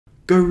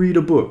Go read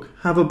a book,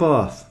 have a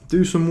bath,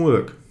 do some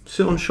work,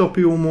 sit on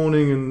Shopee all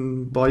morning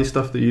and buy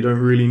stuff that you don't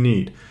really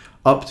need.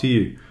 Up to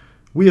you.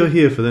 We are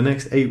here for the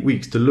next 8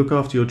 weeks to look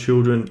after your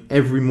children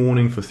every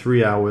morning for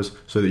 3 hours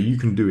so that you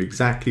can do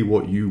exactly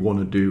what you want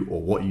to do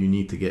or what you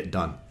need to get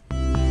done.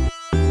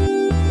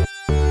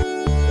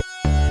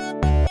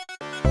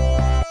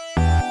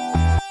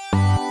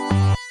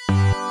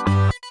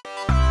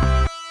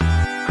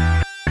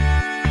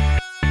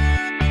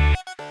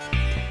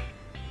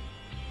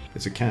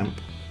 It's a camp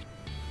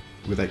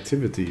with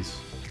activities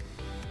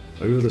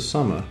over the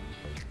summer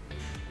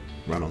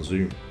run on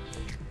Zoom.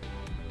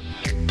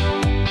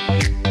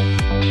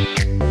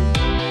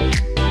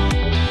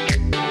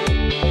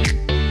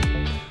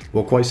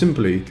 Well, quite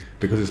simply,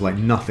 because it's like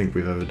nothing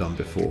we've ever done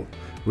before.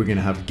 We're going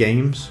to have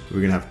games, we're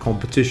going to have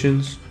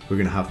competitions, we're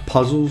going to have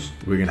puzzles,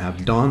 we're going to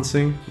have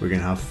dancing, we're going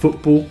to have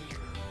football,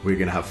 we're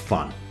going to have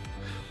fun.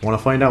 Want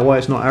to find out why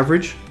it's not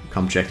average?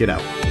 Come check it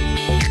out.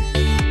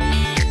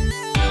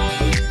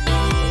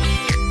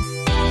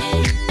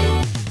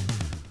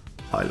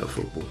 I love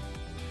football.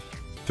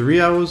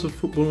 3 hours of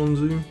football on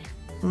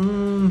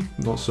Zoom?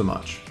 Not so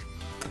much.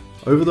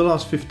 Over the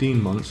last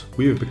 15 months,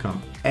 we have become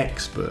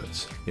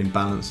experts in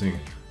balancing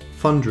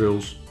fun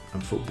drills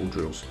and football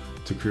drills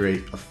to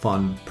create a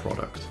fun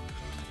product.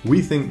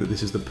 We think that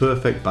this is the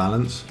perfect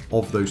balance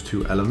of those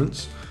two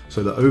elements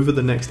so that over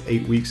the next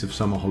 8 weeks of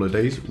summer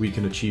holidays, we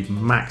can achieve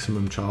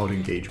maximum child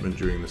engagement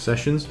during the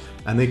sessions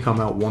and they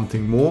come out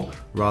wanting more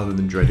rather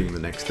than dreading the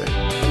next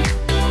day.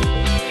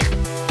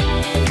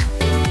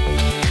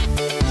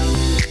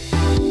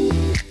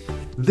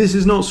 This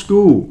is not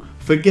school.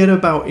 Forget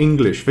about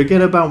English,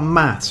 forget about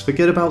maths,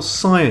 forget about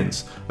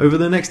science. Over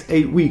the next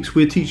 8 weeks,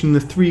 we're teaching the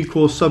 3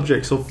 core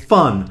subjects of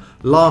fun,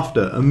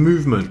 laughter, and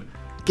movement.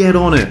 Get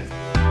on it.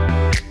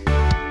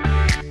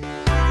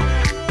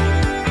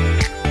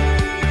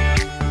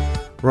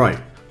 Right,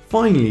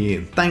 finally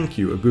Ian, thank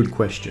you, a good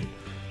question.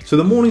 So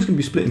the morning's going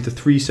to be split into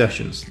 3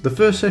 sessions. The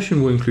first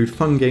session will include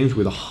fun games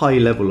with a high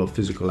level of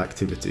physical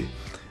activity.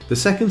 The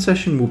second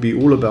session will be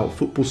all about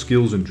football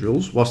skills and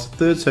drills, whilst the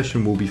third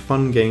session will be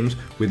fun games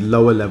with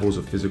lower levels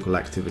of physical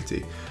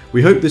activity.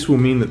 We hope this will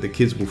mean that the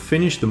kids will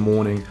finish the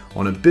morning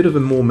on a bit of a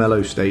more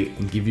mellow state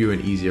and give you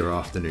an easier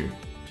afternoon.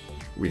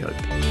 We hope.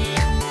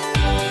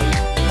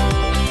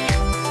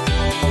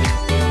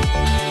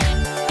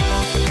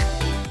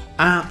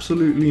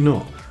 Absolutely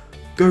not.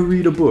 Go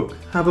read a book,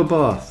 have a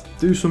bath,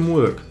 do some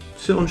work,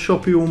 sit on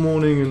Shopee all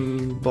morning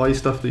and buy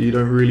stuff that you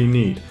don't really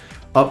need.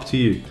 Up to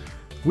you.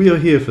 We are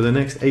here for the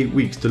next 8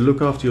 weeks to look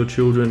after your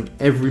children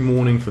every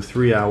morning for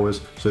 3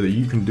 hours so that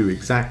you can do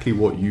exactly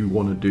what you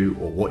want to do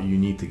or what you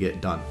need to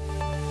get done.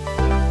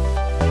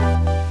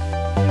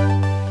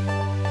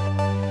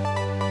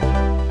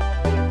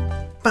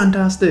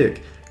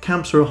 Fantastic!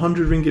 Camps are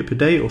 100 ringgit per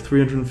day or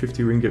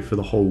 350 ringgit for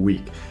the whole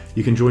week.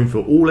 You can join for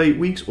all 8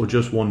 weeks or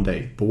just 1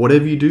 day, but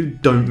whatever you do,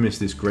 don't miss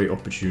this great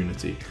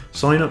opportunity.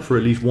 Sign up for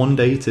at least 1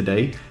 day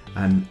today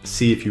and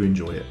see if you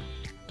enjoy it.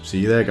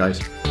 See you there,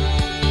 guys.